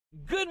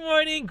Good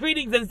morning,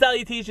 greetings and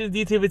salutations,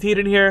 YouTube. It's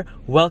Hadrian here.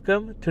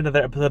 Welcome to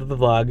another episode of the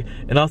vlog,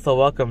 and also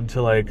welcome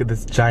to like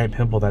this giant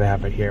pimple that I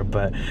have right here,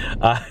 but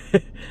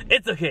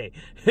it's okay.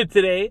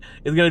 Today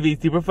is gonna be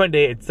a super fun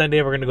day. It's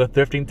Sunday. We're gonna go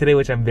thrifting today,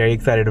 which I'm very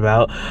excited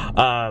about.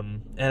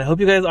 And I hope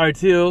you guys are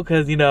too,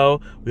 because you know,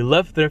 we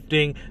love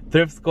thrifting.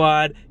 Thrift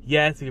Squad,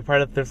 yes, if you're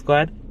part of the Thrift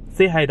Squad,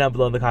 say hi down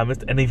below in the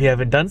comments, and if you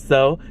haven't done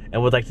so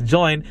and would like to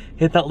join,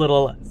 hit that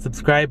little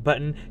subscribe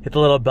button, hit the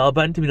little bell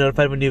button to be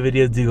notified when new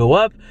videos do go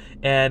up.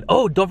 And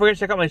oh, don't forget to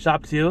check out my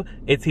shop too,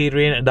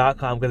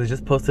 itsHadrian.com, because I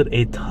just posted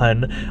a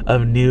ton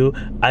of new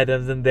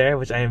items in there,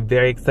 which I am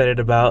very excited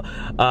about.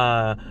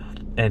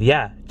 And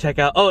yeah, check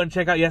out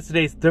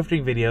yesterday's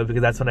thrifting video,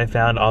 because that's when I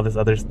found all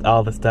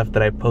the stuff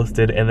that I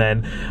posted. And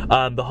then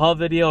the haul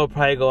video will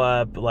probably go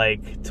up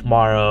like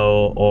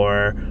tomorrow,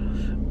 or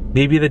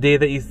maybe the day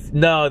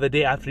that the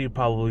day after you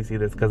probably see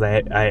this, because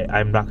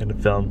I'm not going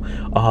to film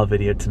a haul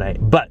video tonight.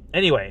 But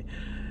anyway,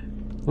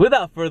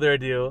 without further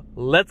ado,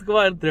 let's go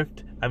out and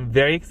thrift. I'm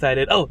very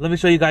excited. Oh, let me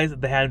show you guys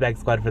the handbag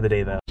squad for the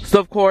day though. So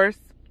of course,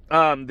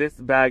 this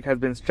bag has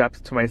been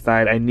strapped to my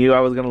side. I knew I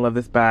was going to love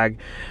this bag.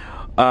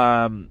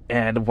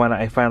 And when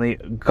I finally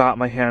got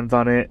my hands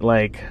on it,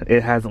 like,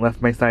 it hasn't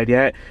left my side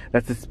yet.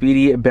 That's the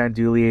S2.E40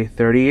 Bandoulier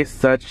 30.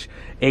 Such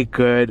a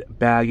good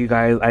bag, you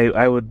guys.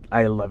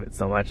 I love it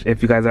so much.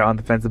 If you guys are on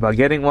the fence about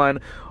getting one,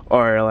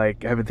 or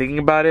like have been thinking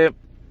about it,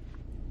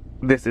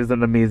 this is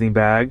an amazing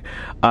bag.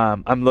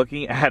 I'm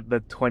looking at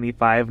the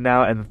 25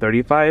 now and the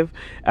 35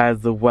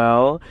 as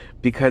well,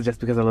 because I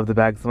love the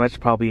bag so much.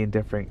 Probably in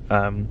different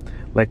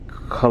like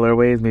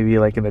colorways, maybe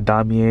like in the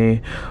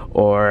damier,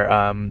 or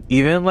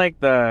even like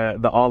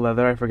the all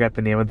leather. I forget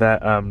the name of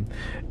that.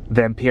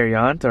 The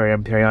Imperiante,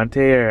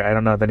 or I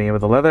don't know the name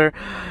of the leather,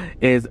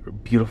 is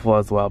beautiful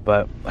as well.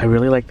 But I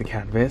really like the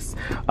canvas.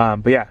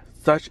 But yeah,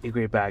 such a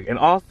great bag. And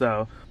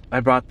also, I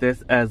brought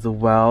this as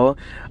well.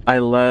 I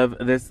love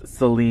this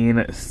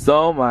Celine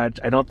so much.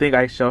 I don't think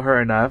I show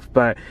her enough,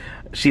 but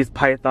she's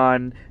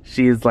python.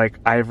 She's like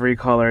ivory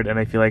colored, and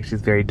I feel like she's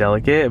very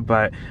delicate,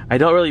 but I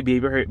don't really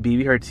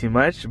BB her too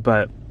much,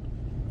 but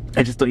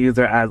I just don't use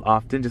her as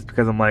often, just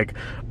because I'm like,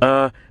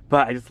 but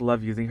I just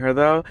love using her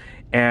though.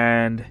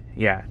 And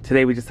yeah,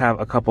 today we just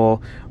have a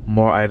couple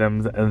more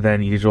items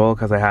than usual,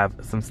 because I have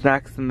some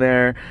snacks in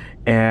there,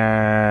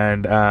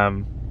 and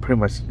pretty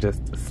much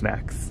just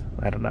snacks.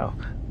 I don't know.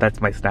 That's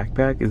my snack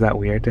bag. Is that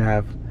weird to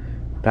have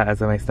that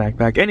as my snack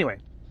bag? Anyway,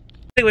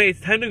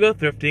 it's time to go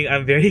thrifting.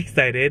 I'm very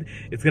excited.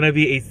 It's gonna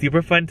be a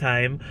super fun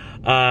time.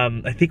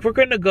 I think we're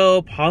gonna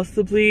go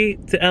possibly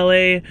to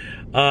LA.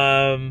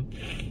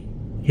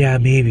 Yeah,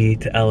 maybe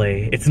to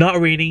LA. It's not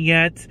raining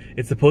yet.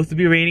 It's supposed to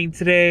be raining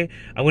today.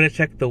 I'm gonna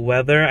check the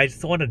weather. I just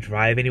don't want to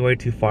drive anywhere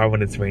too far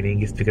when it's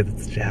raining, just because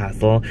it's such a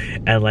hassle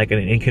and like an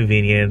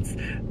inconvenience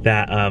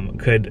that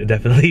could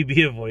definitely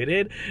be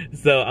avoided.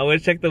 So I'm gonna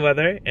check the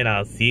weather, and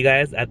I'll see you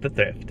guys at the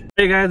thrift.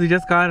 Hey guys, we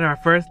just got in our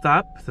first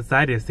stop,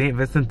 Society of St.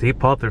 Vincent de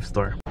Paul thrift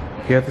store.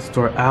 Here are the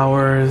store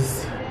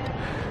hours.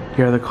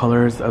 Here are the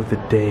colors of the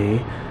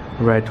day.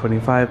 Red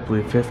 25,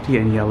 blue 50,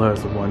 and yellow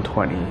is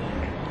 120.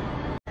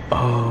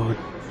 Oh,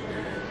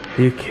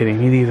 are you kidding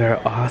me? These are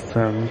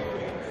awesome.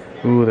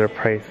 Ooh, they're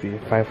pricey.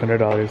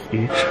 $500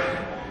 each.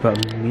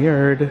 But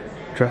mirrored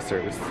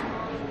dressers.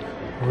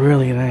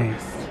 Really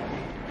nice.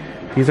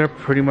 These are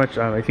pretty much,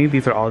 I think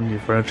these are all new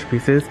furniture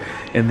pieces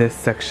in this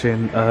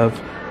section of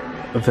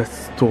the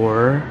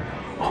store.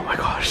 Oh my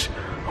gosh.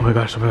 Oh my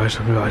gosh, oh my gosh,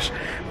 oh my gosh.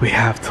 We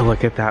have to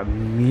look at that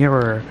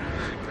mirror.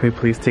 Can we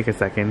please take a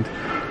second?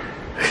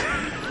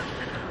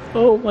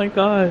 Oh my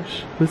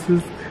gosh. This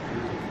is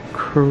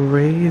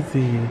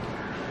crazy.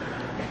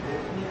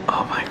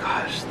 Oh my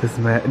gosh, this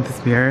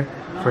mirror,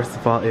 first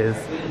of all, is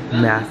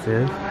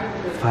massive.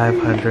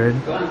 500.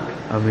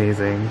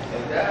 Amazing.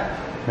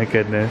 My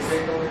goodness.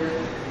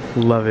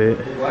 Love it.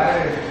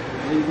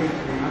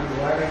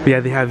 But yeah,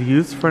 they have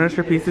used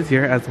furniture pieces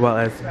here as well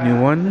as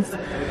new ones,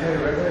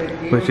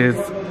 which is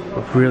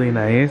really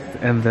nice.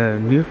 And the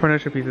new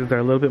furniture pieces are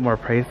a little bit more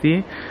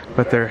pricey,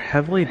 but they're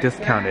heavily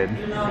discounted.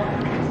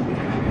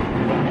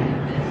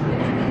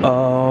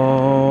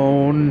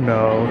 Oh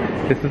no,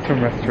 this is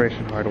from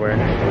Restoration Hardware.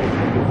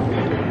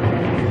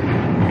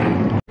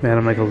 Man,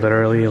 I'm like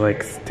literally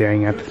like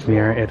staring at this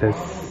mirror. It is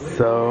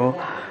so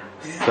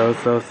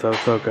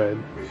good.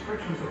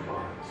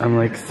 I'm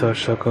like so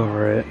shook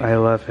over it. I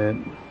love it.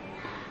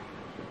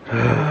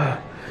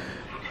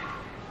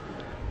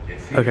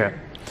 Okay,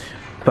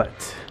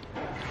 but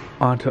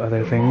on to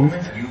other things.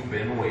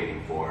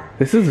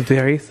 This is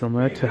very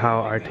similar to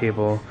how our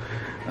table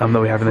that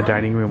we have in the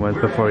dining room was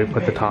before we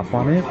put the top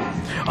on it.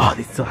 Oh,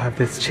 they still have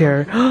this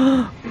chair.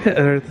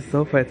 Or the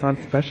sofa. It's on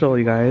special,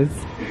 you guys.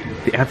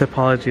 The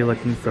Anthropology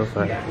looking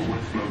sofa.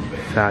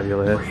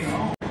 Fabulous.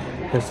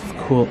 There's this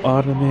cool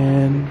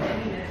ottoman.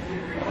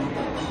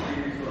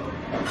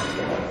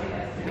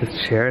 This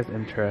chair is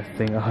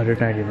interesting.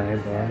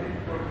 $199 though.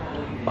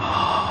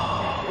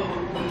 Oh,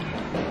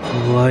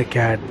 look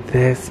at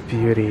this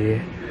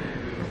beauty.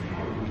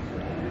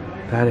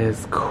 That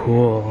is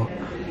cool.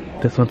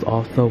 This one's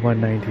also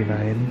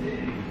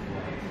 $199.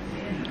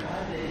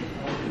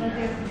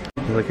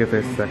 Look at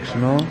this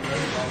sectional.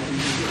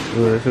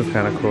 Ooh, this is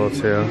kind of cool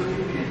too.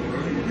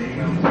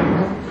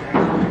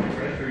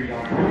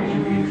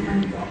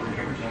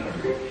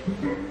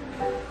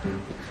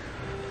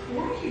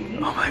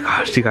 Oh my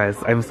gosh, you guys,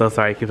 I'm so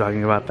sorry I keep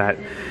talking about that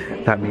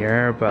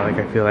mirror, but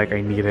like I feel like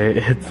I need it.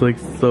 It's like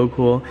so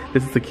cool.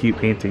 This is a cute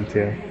painting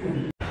too.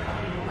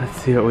 Let's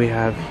see what we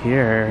have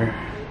here.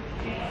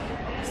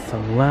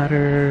 Some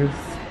ladders.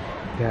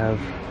 They have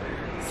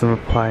some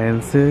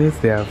appliances.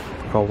 They have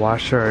like a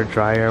washer or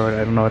dryer.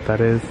 I don't know what that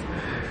is.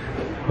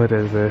 What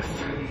is this?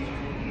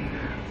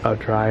 A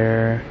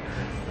dryer.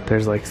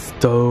 There's like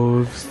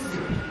stoves.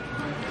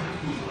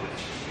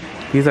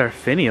 These are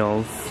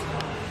finials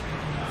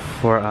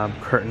for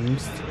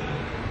curtains.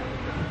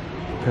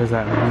 There's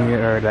that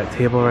mirror, or that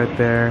table right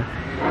there.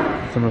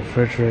 Some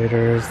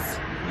refrigerators.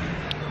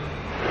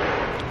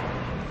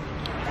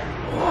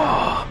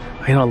 Whoa.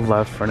 I don't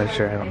love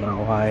furniture. I don't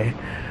know why.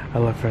 I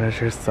love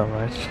furniture so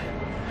much.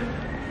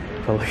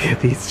 But look at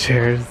these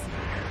chairs.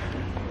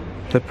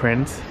 The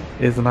print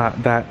is not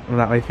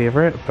my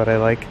favorite, but I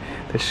like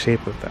the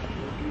shape of them.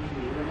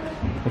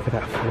 Look at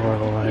that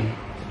floral one.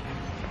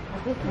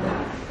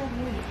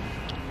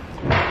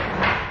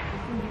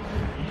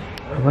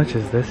 How much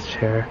is this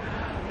chair?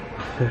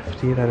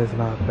 $50, that is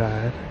not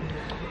bad.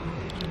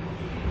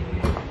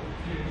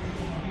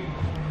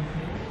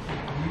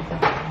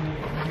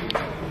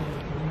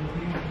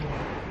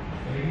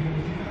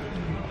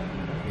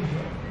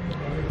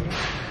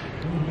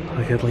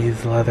 Look at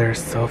these leather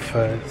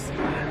sofas.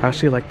 I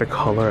actually like the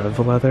color of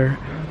the leather.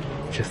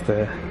 Just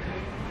the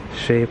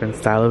shape and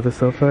style of the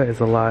sofa is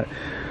a lot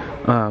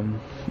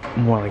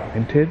more like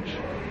vintage,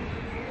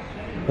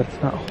 but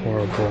it's not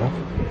horrible.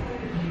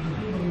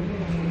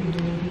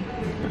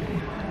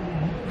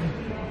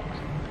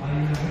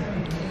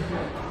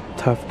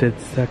 Tufted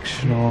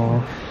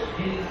sectional.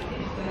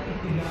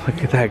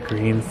 Look at that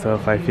green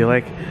sofa. I feel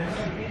like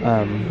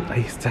I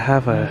used to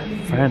have a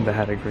friend that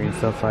had a green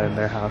sofa in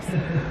their house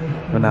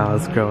when I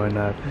was growing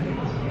up.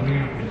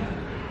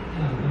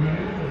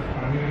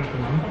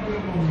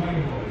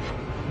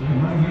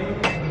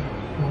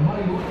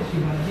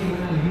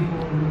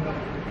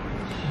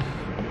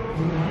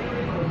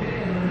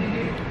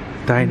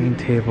 Dining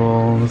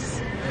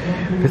tables.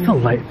 This is a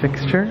light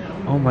fixture?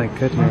 Oh my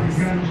goodness.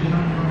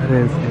 That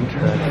is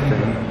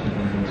interesting.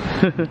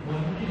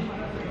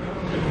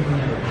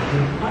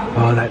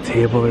 Oh, that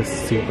table is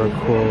super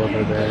cool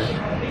over there.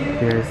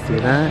 You guys see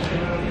that?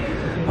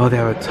 Oh, they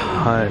have a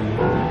ton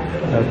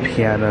of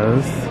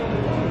pianos.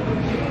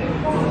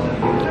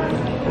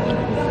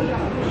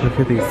 Look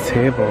at these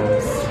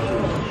tables.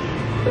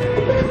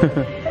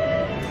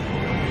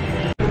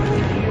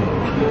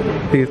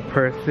 These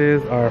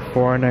purses are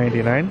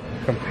 $4.99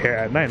 compared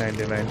at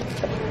 $9.99.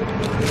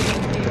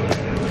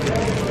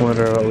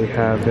 Wonder what we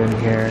have in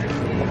here.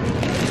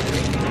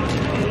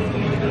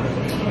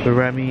 The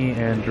Remy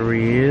and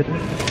Reed.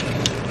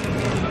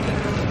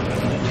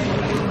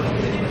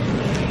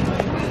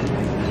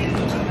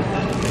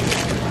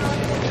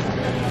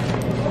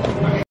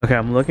 Okay,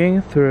 I'm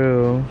looking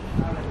through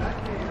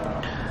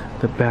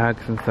the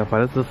bags and stuff. Why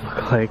does this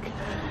look like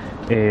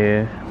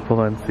a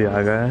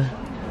Balenciaga?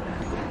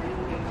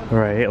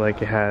 Right,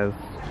 like it has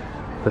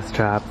the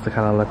straps that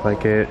kind of look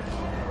like it.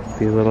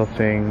 These little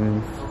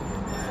things.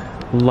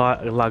 A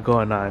lot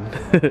going on.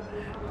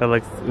 That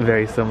looks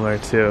very similar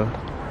to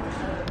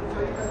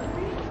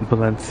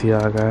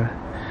Balenciaga.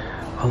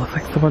 Oh, looks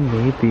like someone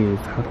made these.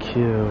 How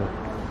cute.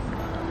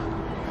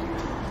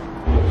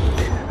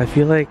 I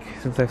feel like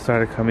since I've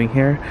started coming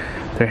here,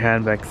 their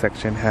handbag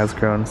section has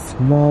grown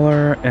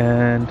smaller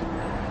and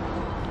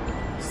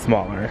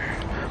smaller.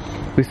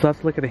 We still have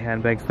to look at the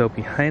handbags though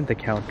behind the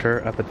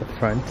counter up at the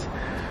front.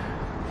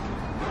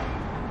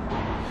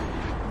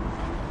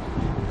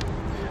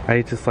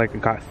 I just like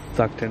got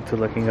sucked into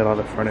looking at all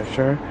the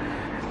furniture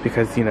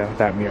because, you know,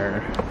 that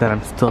mirror that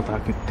I'm still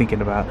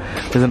thinking about.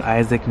 There's an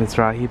Isaac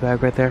Mizrahi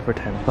bag right there for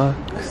 $10.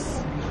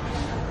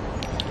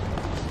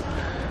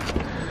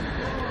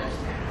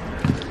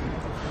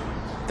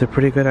 They're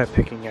pretty good at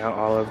picking out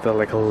all of the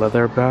like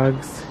leather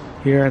bags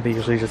here. They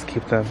usually just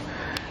keep them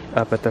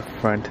up at the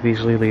front. They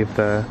usually leave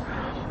the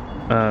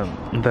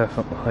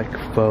like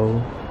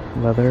faux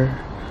leather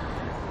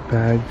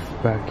bags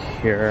back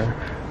here.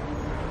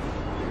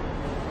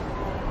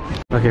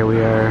 Okay,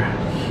 we are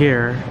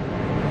here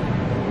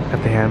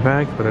at the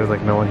handbag, but there's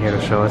like no one here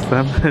to show us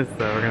them, so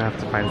we're gonna have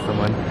to find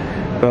someone.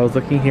 But I was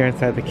looking here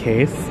inside the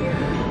case.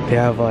 They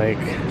have like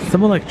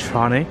some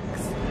electronics.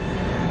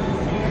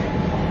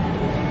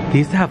 They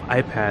used to have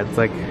iPads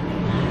like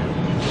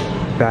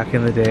back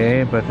in the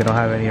day, but they don't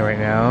have any right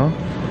now.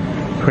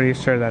 Pretty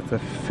sure that's a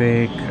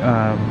fake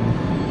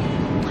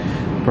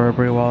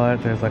Burberry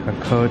wallet. There's like a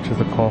Coach, there's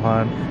a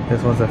Kohan.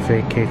 This one's a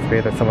fake Kate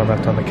Spade that someone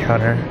left on the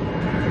counter.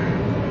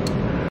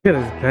 Look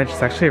at this bench,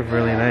 it's actually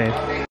really nice.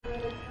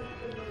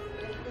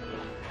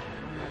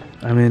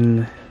 I'm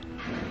in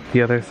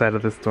the other side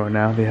of the store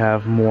now. They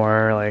have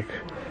more like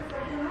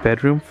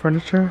bedroom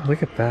furniture.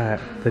 Look at that.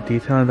 The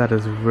detail on that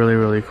is really,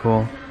 really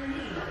cool.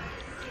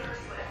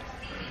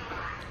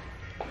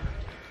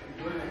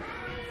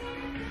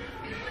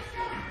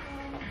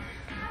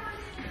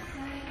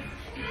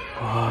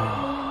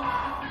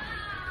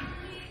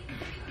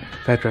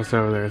 That dresser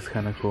over there is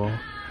kind of cool.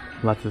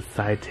 Lots of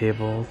side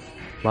tables.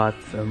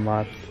 Lots and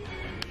lots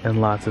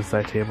and lots of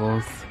side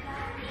tables.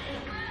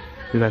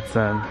 We got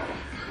some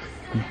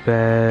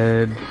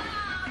bed.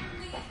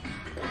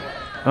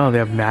 Oh, they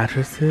have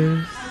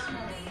mattresses.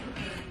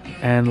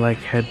 And like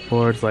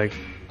headboards, like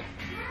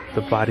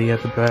the body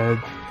of the bed.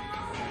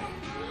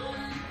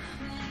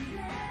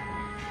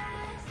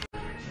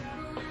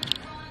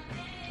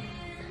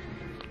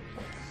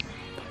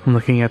 I'm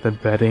looking at the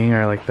bedding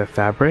or like the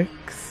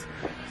fabrics.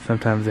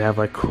 Sometimes they have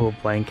like cool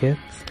blankets.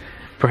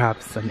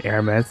 Perhaps an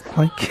Hermes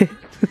blanket.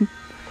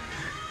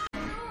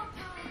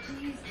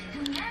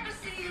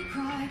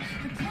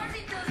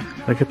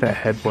 Look at that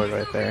headboard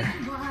right there.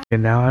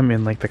 And now I'm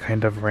in like the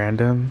kind of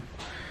random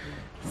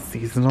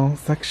seasonal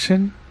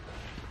section.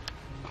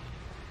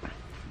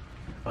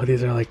 Oh,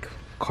 these are like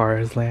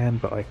Cars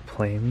Land, but like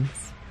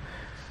planes.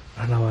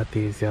 I don't know what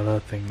these yellow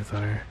things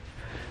are.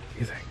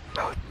 These are,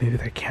 oh, maybe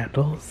they're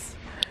candles.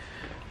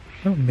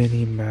 Oh,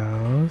 Minnie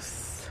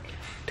Mouse.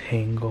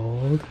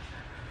 Tangled.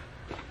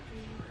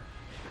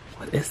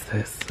 What is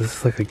this? Is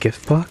this like a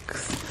gift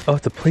box? Oh,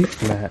 it's a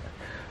placemat.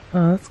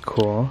 Oh, that's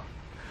cool.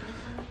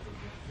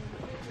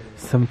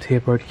 Some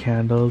tapered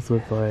candles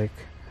with like,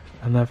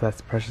 I don't know if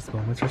that's Precious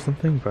Moments or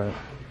something, but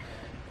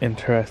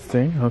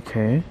interesting.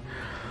 Okay.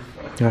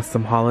 Got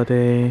some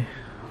holiday,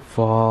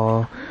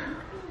 fall,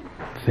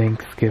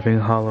 Thanksgiving,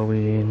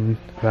 Halloween,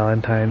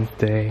 Valentine's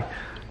Day.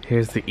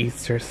 Here's the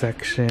Easter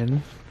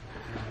section.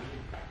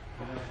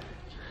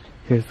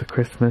 Here's the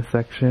Christmas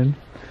section.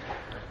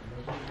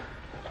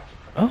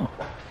 Oh,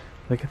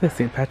 look at this,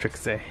 St.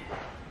 Patrick's Day.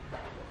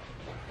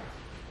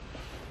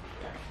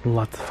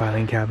 Lots of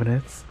filing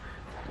cabinets.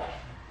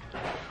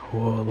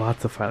 Whoa,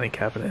 lots of filing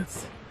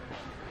cabinets.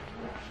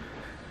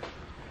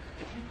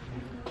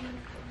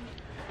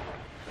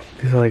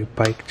 These are like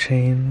bike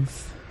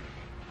chains.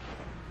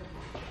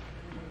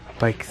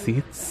 Bike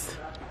seats.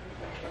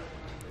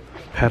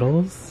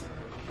 Pedals.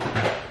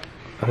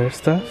 Other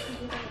stuff.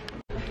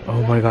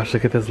 Oh my gosh,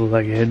 look at this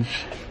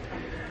luggage.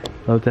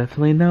 I'll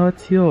definitely know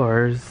it's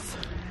yours.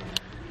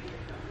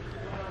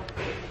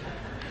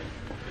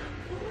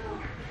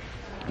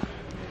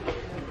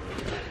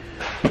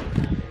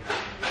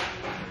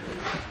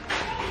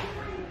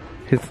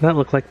 Does that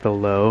look like the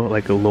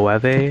like a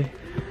Loewe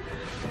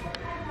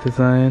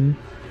design,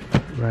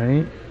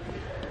 right?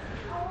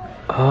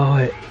 Oh,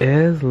 it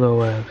is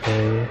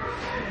Loewe.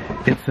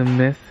 It's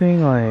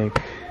missing like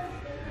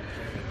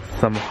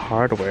some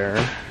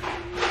hardware,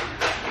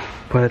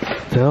 but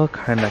it's still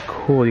kind of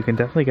cool. You can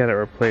definitely get it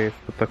replaced,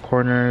 but the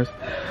corners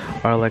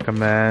are like a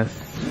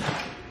mess.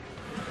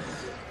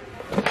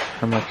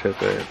 How much is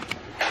it?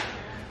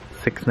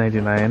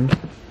 $6.99.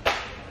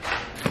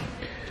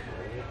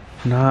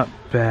 Not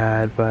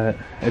bad, but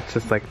it's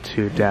just like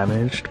too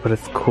damaged, but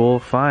it's cool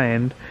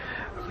find.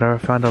 I've never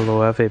found a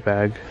Loewe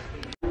bag.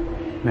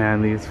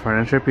 Man, these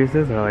furniture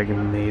pieces are like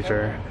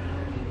major.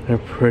 They're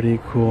pretty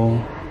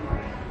cool.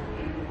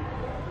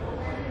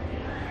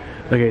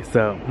 Okay,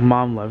 so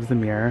mom loves the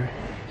mirror.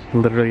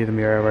 Literally the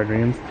mirror of our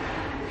dreams.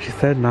 She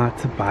said not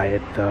to buy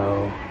it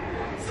though.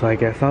 So I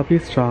guess I'll be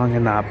strong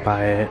and not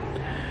buy it.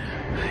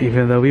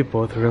 Even though we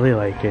both really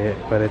like it,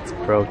 but it's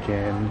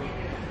broken.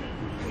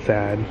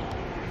 Sad.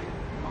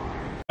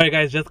 Alright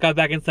guys, just got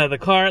back inside the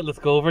car. Let's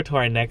go over to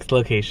our next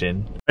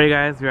location. Alright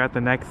guys, we're at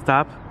the next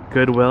stop.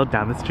 Goodwill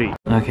down the street.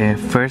 Okay,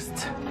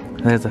 first,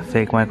 there's a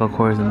fake Michael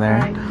Kors in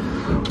there.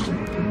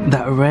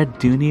 That red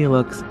Dooney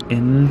looks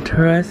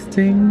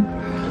interesting.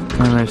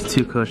 And there's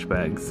two Coach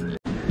bags.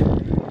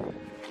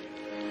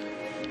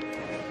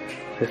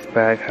 This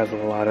bag has a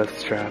lot of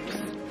straps.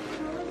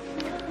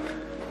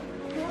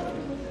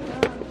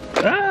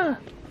 Ah!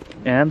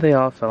 And they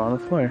all fell on the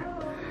floor.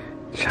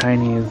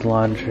 Chinese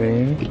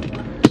laundry.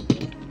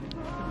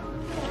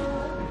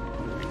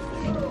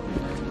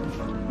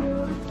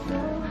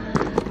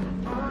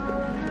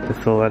 The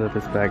silhouette of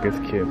this bag is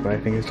cute, but I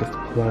think it's just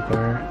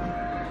leather.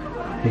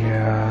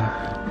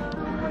 Yeah.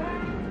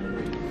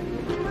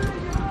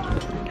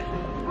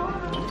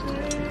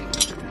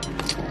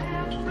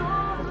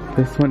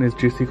 This one is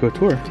Juicy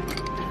Couture.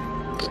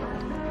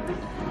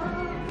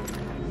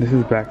 This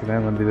is back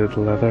then when they did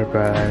leather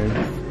bags.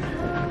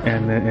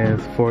 And it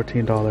is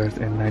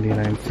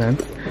 $14.99.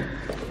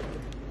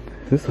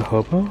 Is this a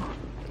hobo?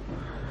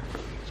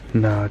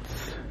 No,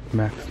 it's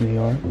Max New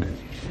York.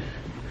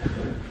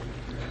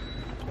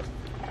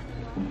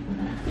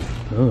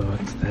 Oh,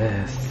 what's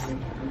this?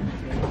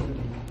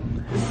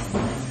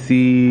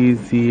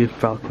 CZ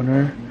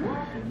Falconer.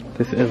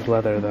 This is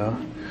leather though,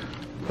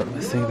 but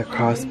missing the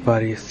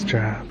crossbody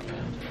strap.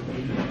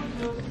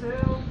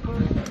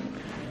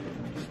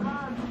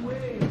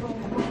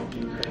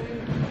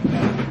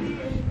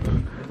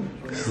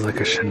 This is like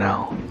a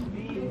Chanel.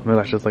 Oh my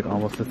gosh, it's like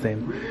almost the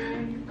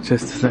same.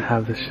 Just doesn't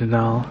have the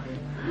Chanel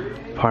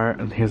part,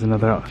 and here's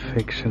another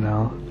fake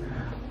Chanel.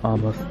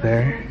 Almost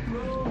there.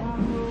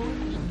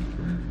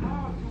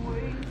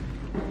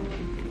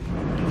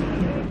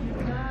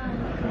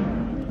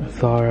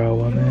 Zara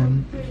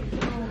woman.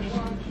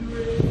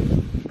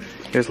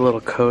 Here's a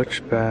little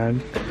Coach bag.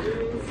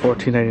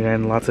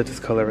 $14.99, lots of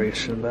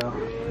discoloration though.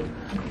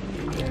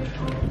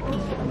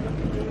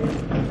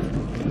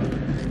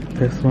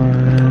 This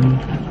one.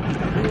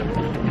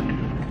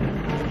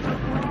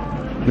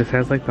 This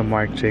has like the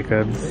Marc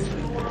Jacobs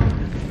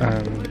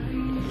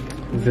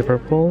zipper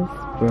pull,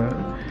 but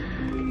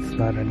it's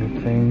not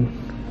anything.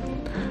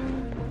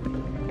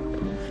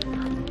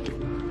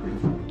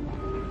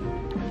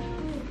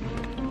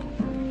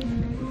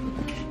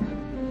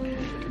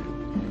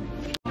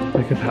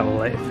 Look at that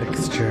light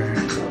fixture.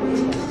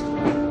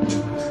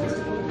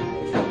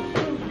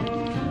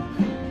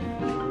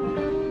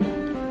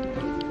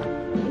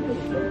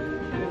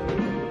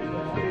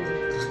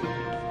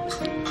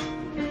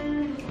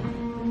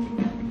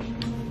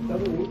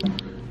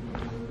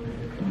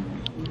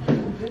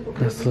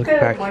 Let's look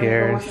back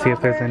here, see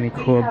if there's any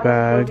cool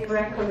bags.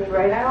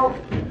 Right out.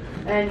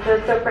 And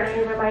just a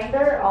friendly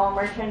reminder, all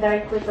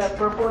merchandise with the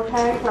purple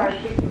tags are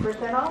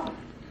 50% off.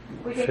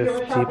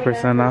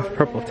 50% off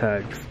purple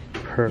tags.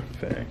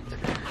 Perfect.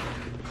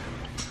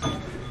 I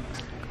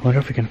wonder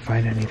if we can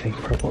find anything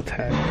purple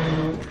tag.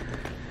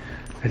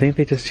 I think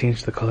they just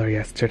changed the color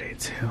yesterday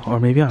too, or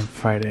maybe on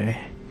Friday.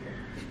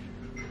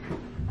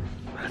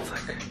 It's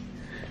like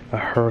a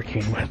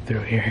hurricane went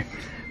through here.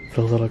 It's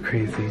a little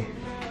crazy.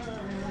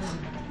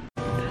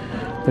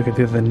 Look at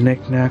the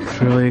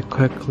knickknacks really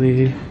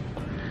quickly.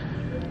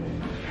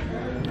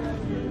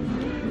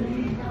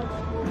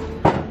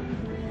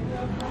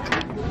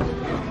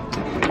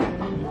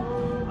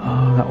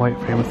 Oh, that white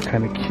frame is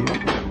kind of cute.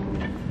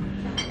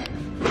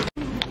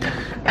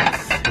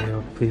 Let's see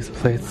what these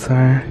plates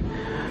are.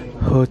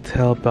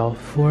 Hotel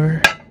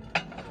Belfour.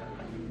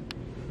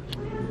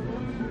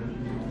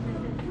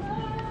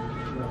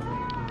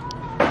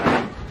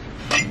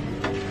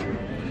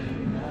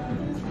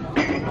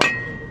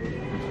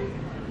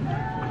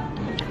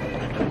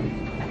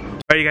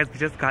 Alright, you guys, we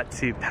just got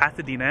to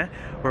Pasadena.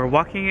 We're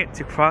walking it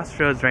to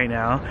Crossroads right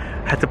now.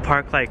 Had to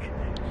park like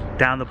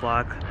down the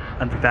block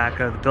on the back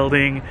of the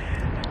building.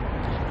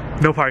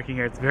 No parking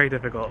here, it's very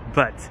difficult,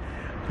 but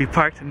we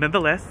parked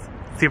nonetheless.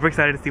 Super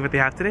excited to see what they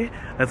have today.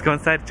 Let's go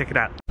inside and check it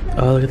out.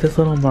 Oh, look at this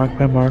little Marc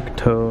by Marc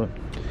tote.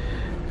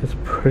 It's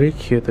pretty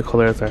cute, the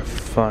colors are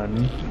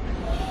fun.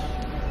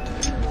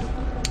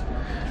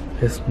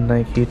 This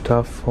Nike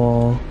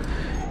duffel.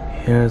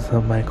 Here's a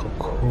Michael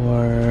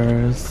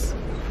Kors.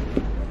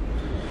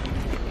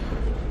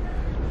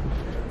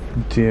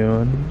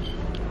 Dune.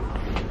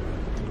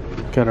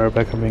 Got our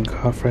Rebecca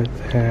Minkoff right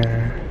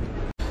there.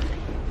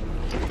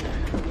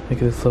 Look at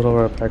this little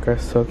Rebecca,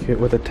 so cute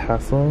with the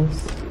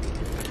tassels.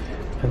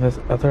 And this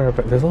other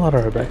Rebecca, there's a lot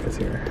of Rebeccas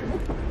here.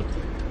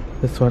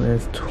 This one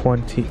is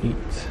 28.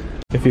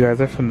 If you guys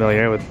are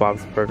familiar with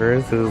Bob's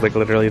Burgers, this is like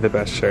literally the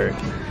best shirt.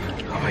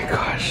 Oh my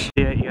gosh.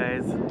 Yeah, you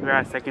guys, we're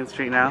at 2nd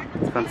Street now.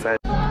 Let's go inside.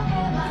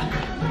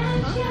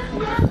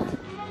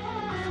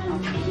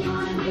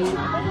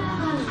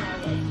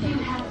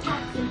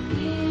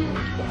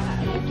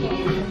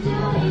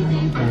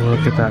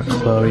 Look at that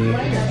Chloe.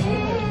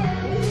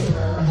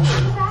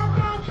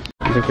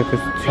 Look at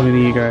this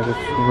toonie, you guys,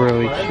 it's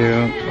really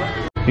cute.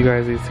 You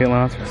guys, these St.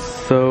 Laurents are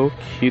so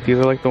cute. These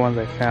are like the ones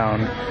I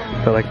found.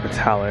 They're like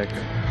metallic.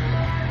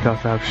 They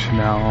also have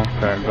Chanel,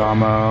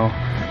 Ferragamo,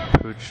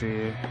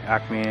 Pucci,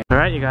 Acme.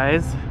 Alright, you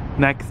guys,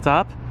 next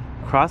stop,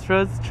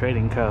 Crossroads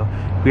Trading Co.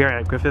 We are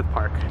at Griffith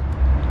Park.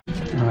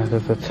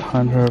 There's a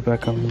ton of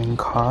Rebecca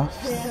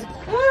Minkoffs.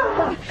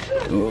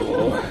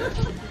 Ooh.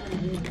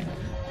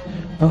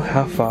 Oh,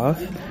 half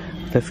off.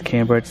 This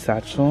Cambridge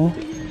satchel.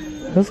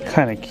 This is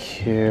kind of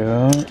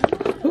cute.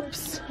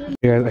 Oops.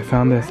 You guys, I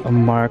found this a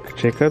Marc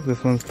Jacobs.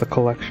 This one's the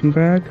collection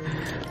bag,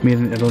 made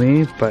in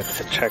Italy. But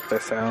check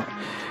this out.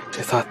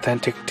 It's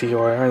authentic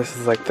Dior. This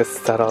is like the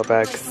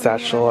saddlebag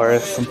satchel or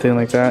something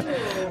like that.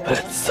 But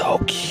it's so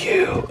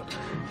cute.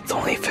 It's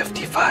only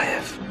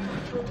 $55.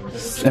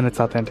 And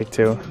it's authentic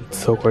too. It's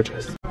so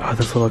gorgeous. Oh,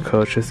 this little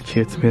coach is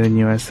cute. It's made in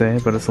USA,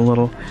 but it's a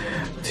little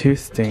too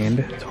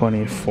stained.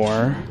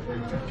 $24.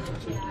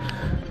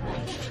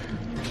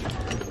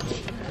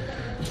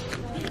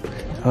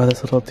 Oh,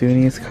 this little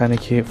Dooney is kind of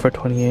cute for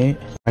 $28.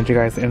 And you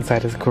guys, the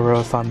inside is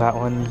gross on that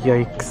one.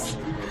 Yikes.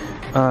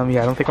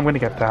 Yeah, I don't think I'm gonna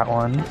get that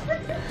one.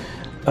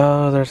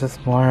 Oh, there's this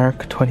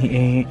Marc,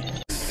 $28.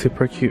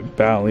 Super cute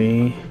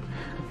Bally.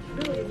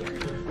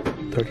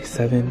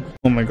 $37.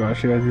 Oh my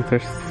gosh, you guys, these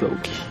are so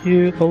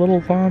cute. The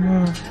little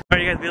llama.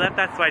 Alright, you guys, we left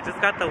that, so I just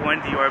got the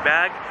one Dior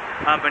bag.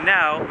 But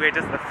now we're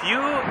just a few,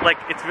 like,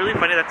 it's really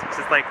funny that's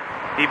just like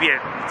maybe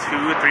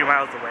 2-3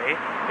 miles away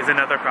is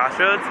another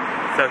Crossroads.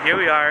 So here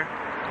we are.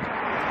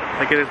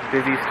 Look at this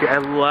busy street. I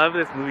love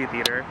this movie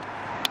theater,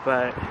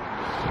 but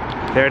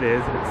there it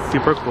is. It's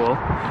super cool.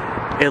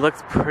 It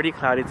looks pretty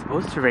cloudy. It's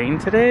supposed to rain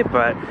today,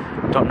 but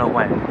don't know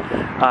when.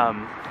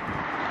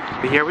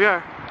 But here we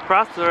are,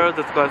 Crossroads.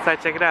 Let's go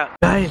inside, check it out.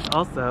 Guys,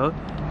 also,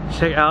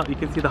 check out, you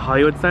can see the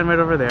Hollywood sign right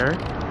over there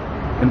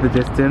in the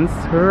distance,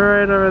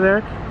 right over there.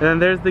 And then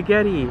there's the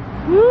Getty.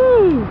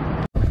 Woo!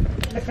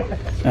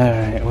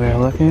 Alright, we're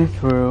looking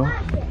through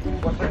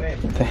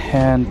the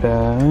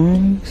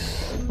handbags.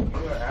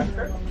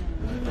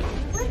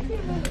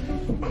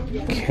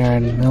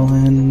 Karen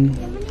Millen.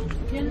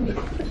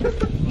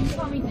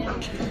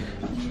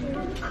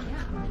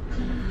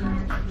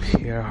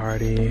 Pierre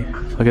Hardy.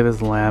 Look at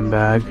this lamb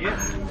bag.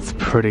 It's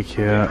pretty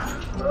cute.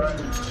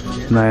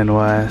 Nine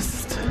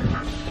West.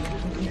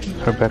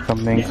 Rebecca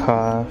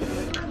Minkoff.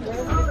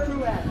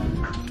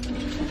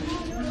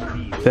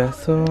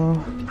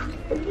 Vessel.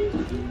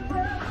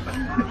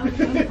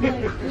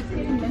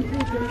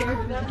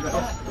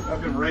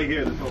 I've been right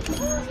here this whole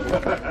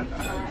time.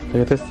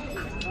 Look at this.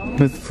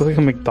 This looks like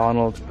a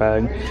McDonald's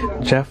bag.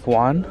 Jeff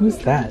Wan? Who's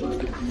that?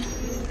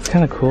 It's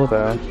kind of cool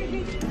though.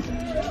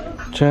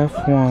 Jeff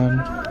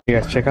Wan. You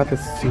guys, check out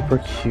this super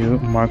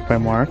cute Mark by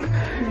Mark.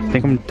 I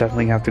think I'm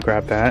definitely gonna have to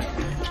grab that.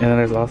 And then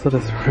there's also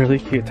this really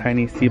cute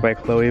tiny C by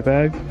Chloe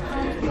bag.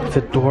 It's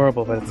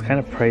adorable, but it's kind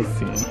of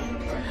pricey.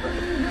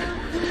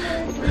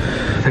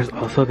 There's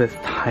also this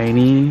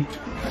tiny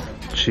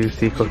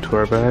juicy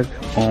couture bag.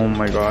 Oh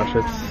my gosh,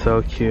 it's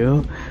so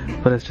cute.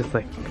 But it's just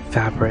like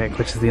fabric,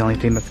 which is the only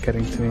thing that's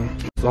getting to me.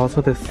 There's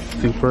also this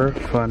super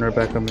fun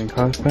Rebecca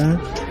Minkoff bag.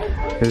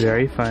 It's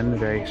very fun,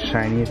 very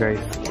shiny, very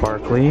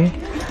sparkly.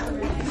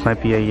 This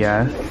might be a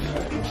yes.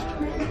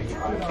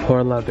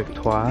 Pour la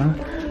Victoire.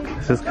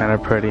 This is kind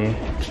of pretty.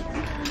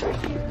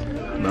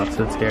 What else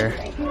is here?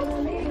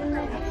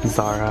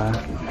 Zara.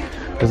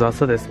 There's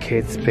also this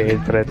Kate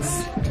Spade, but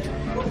it's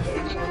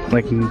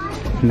like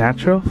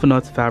natural? No,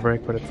 it's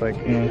fabric, but it's like,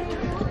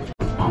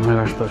 Oh my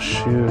gosh, those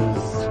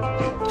shoes.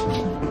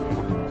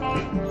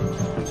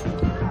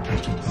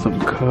 Some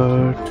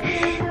Coach.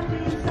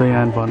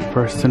 Diane von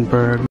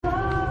Furstenberg.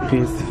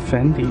 These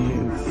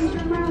Fendis.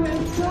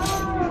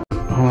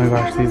 Oh my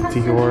gosh, these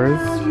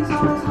Dior's.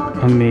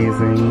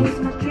 Amazing.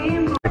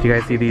 You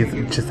guys see these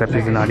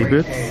Giuseppe Zanotti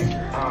boots?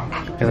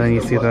 And then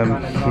you see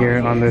them here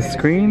on the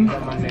screen.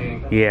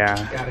 Yeah.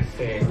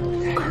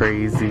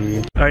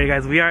 Crazy. Alright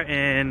guys, we are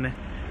in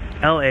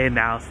LA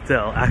now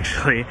still,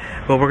 actually.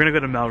 But we're gonna go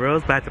to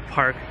Melrose, but I had to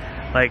park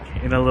like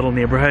in a little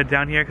neighborhood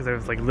down here because there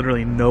was like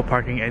literally no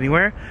parking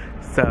anywhere.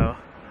 So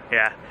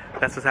yeah,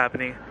 that's what's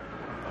happening.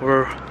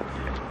 We're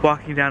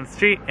walking down the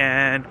street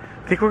and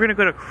I think we're gonna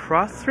go to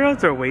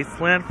Crossroads or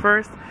Wasteland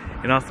first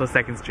and also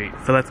 2nd Street.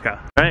 So let's go.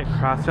 Alright,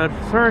 Crossroads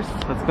first.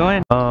 Let's go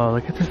in. Oh,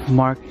 look at this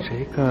Marc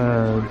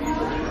Jacobs.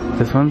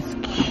 This one's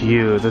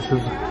cute. This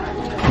is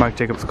Marc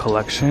Jacobs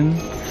collection.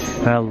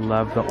 And I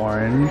love the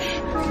orange.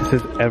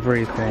 This is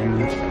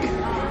everything.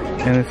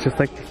 And it's just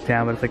like the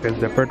stand, but it's like a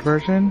zippered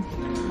version.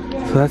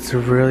 So that's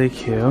really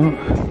cute.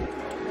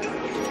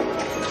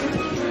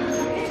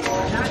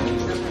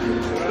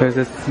 There's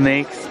a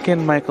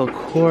snakeskin Michael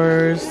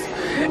Kors.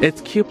 It's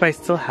cute, but I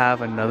still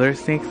have another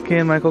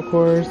snakeskin Michael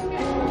Kors.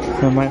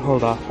 So I might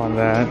hold off on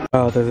that.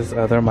 Oh, there's this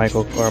other Marc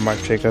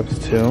Jacobs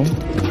too.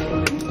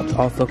 It's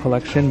also a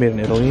collection made in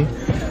Italy.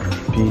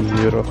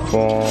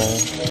 Beautiful.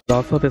 There's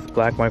also this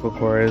black Michael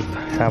Kors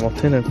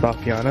Hamilton and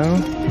soft piano. I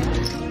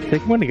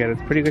think I'm gonna get it.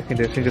 It's pretty good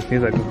condition, just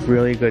needs like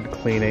really good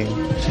cleaning.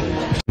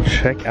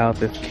 Check out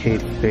this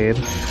Kate Spade.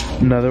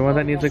 Another one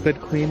that needs a good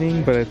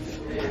cleaning, but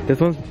this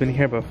one's been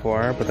here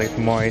before, but like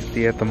the more I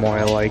see it, the more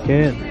I like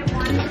it.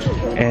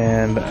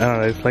 And I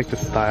don't know, it's like the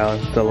style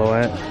and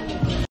silhouette.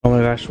 Oh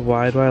my gosh,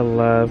 why do I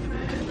love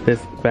this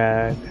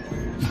bag?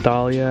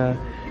 Dahlia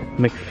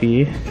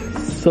McPhee.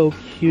 So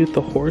cute,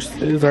 the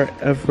horses are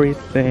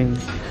everything.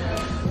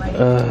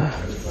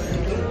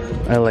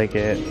 I like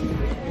it.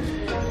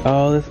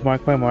 Oh, this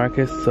Mark by Mark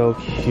is so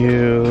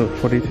cute.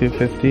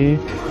 $42.50.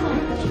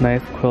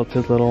 Nice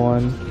quilted little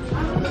one.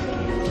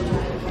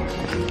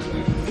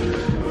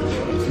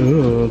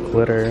 Ooh,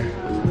 glitter.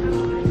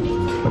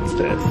 What's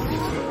this?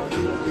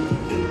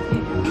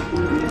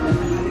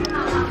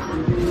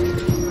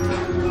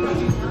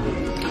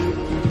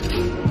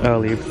 Oh,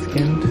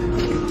 Libeskind.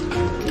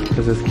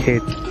 This is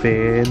Kate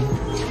Spade.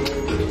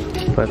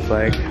 But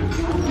like,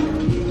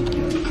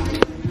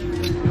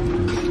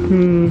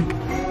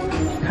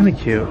 kind of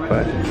cute,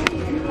 but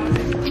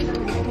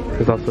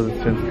there's also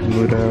this Vince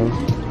Camuto,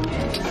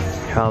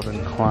 Calvin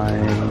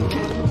Klein. I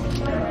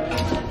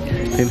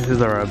think this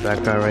is a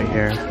Rebecca right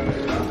here,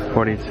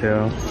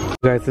 42.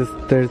 Guys,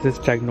 there's this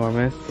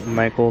ginormous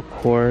Michael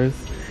Kors.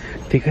 I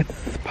think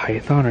it's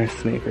python or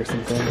snake or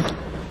something.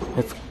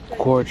 It's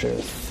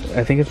gorgeous.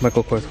 I think it's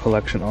Michael Kors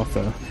collection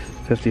also,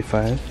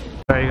 55.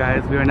 Alright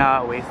guys, we are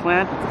now at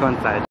Wasteland. Let's go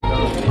inside.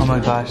 Oh my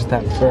gosh,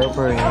 that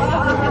Burberry.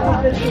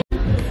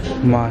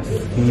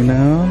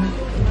 Moschino.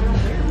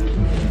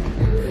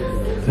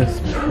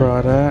 This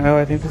Prada. Oh,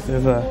 I think this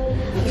is a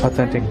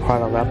authentic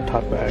Prada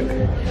laptop bag.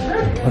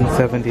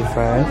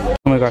 175.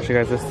 Oh my gosh, you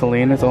guys, this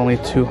Celine is only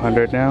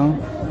 200 now.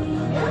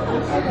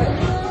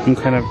 I'm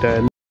kind of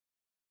dead.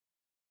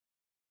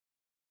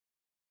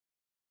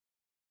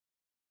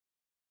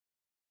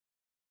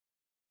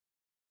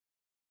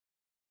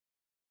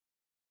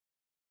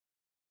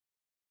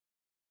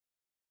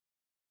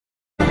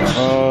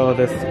 Oh,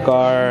 this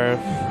scarf.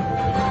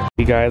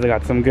 You guys, I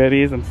got some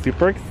goodies. I'm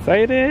super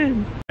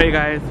excited. Hey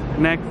guys,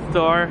 next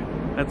door.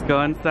 Let's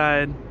go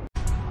inside.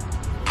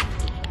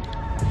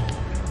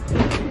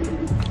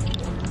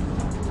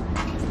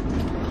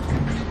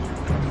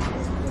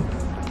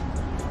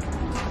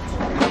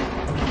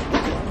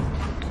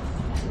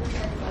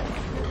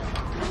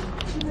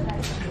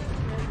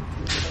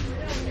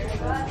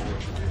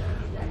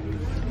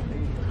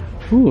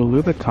 Ooh,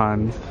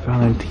 Louboutins,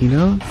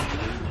 Valentino's,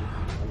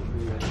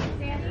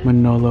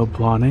 Manolo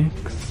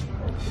Blahniks.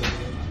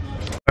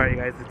 Alright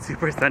guys, it's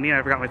super sunny and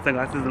I forgot my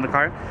sunglasses in the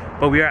car,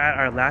 but we are at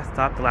our last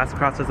stop, the last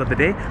crossroads of the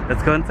day.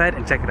 Let's go inside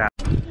and check it out.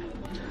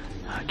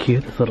 How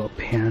cute, this little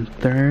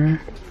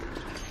panther.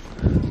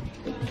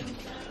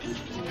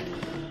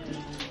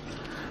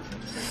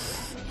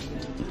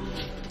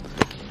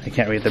 I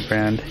can't read the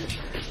brand,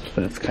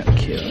 but it's kind of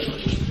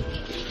cute.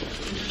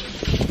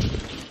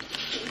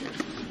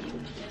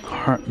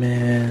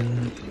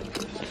 Hartman.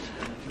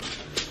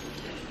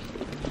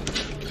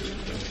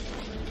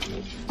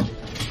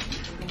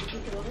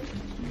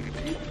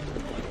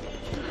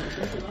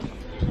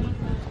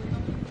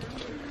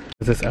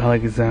 This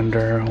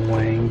Alexander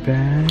Wang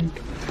bag.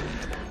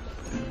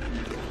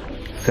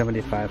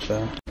 75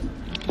 though.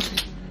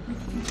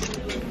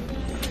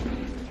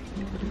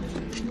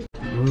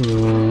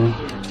 Ooh.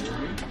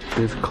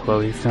 These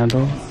Chloe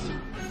sandals.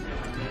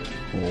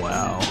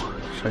 Wow.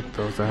 Check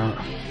those out.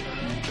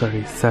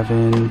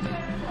 37.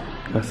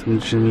 Got some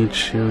Jimmy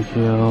Choo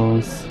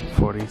heels.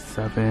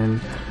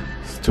 47.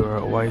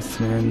 Stuart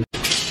Weitzman.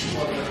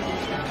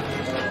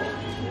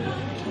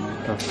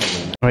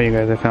 Alright you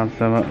guys, I found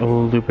some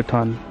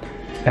Louboutin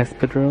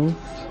espadrilles.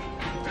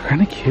 They're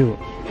kinda cute.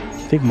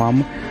 I think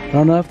mom, I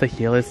don't know if the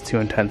heel is too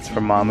intense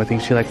for mom. I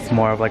think she likes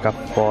more of like a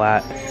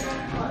flat,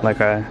 like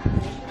a,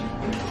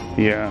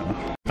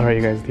 yeah. Alright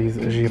you guys, these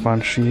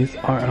Givenchy's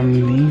are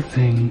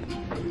amazing.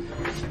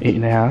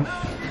 8.5,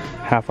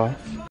 half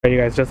off. Alright you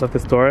guys, just left the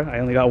store. I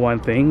only got one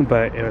thing,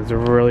 but it was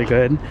really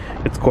good.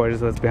 It's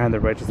gorgeous, it's behind the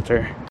register.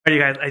 Alright you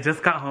guys, I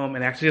just got home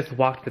and actually just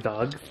walked the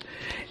dogs.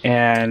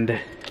 And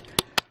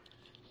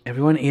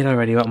everyone ate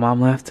already, but mom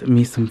left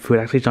me some food.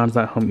 Actually, John's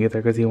not home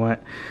either because he went,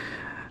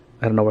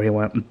 I don't know where he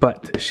went,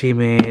 but she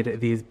made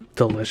these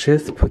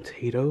delicious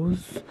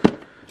potatoes,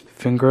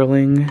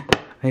 fingerling,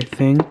 I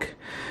think,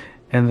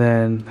 and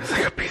then there's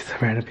like a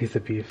random piece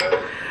of beef.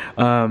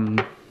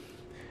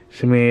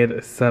 She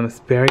made some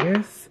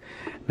asparagus,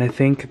 and I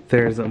think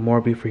there's more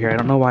beef for here. I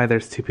don't know why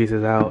there's two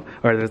pieces out,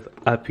 or there's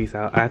a piece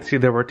out. Actually,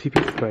 there were two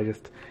pieces, but I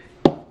just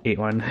ate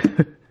one.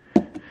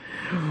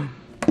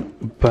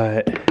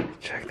 But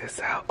check this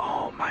out.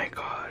 Oh my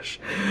gosh.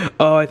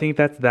 Oh, I think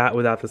that's that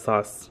without the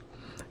sauce.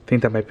 I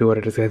think that might be what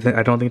it is.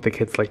 I don't think the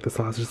kids like the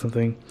sauce or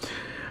something.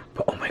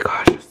 But oh my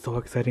gosh, it's so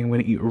exciting. I'm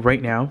gonna eat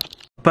right now.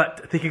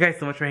 But thank you guys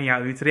so much for hanging out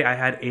with me today. I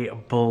had a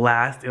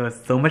blast. It was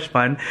so much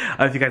fun.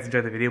 If you guys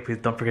enjoyed the video, please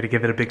don't forget to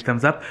give it a big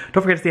thumbs up.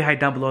 Don't forget to say hi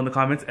down below in the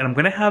comments. And I'm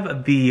gonna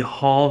have the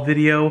haul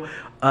video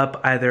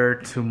up either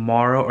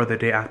tomorrow or the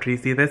day after you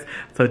see this.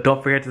 So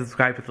don't forget to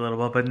subscribe with the little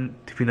bell button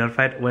to be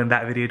notified when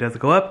that video does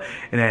go up.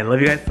 And I love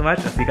you guys so much.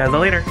 I'll see you guys all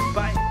later.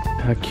 Bye.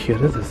 How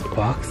cute is this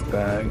box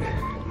bag?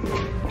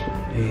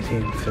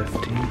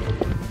 1850.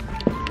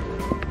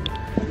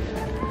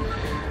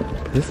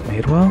 Is this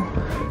made well?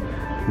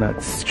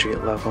 Not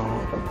street level.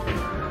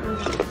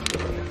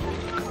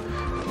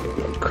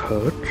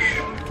 Coach.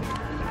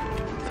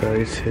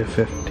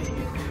 3250.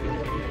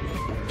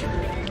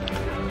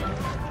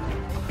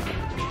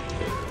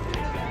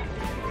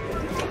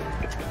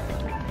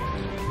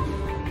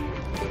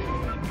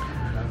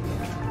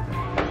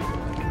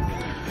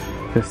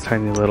 This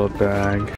tiny little bag.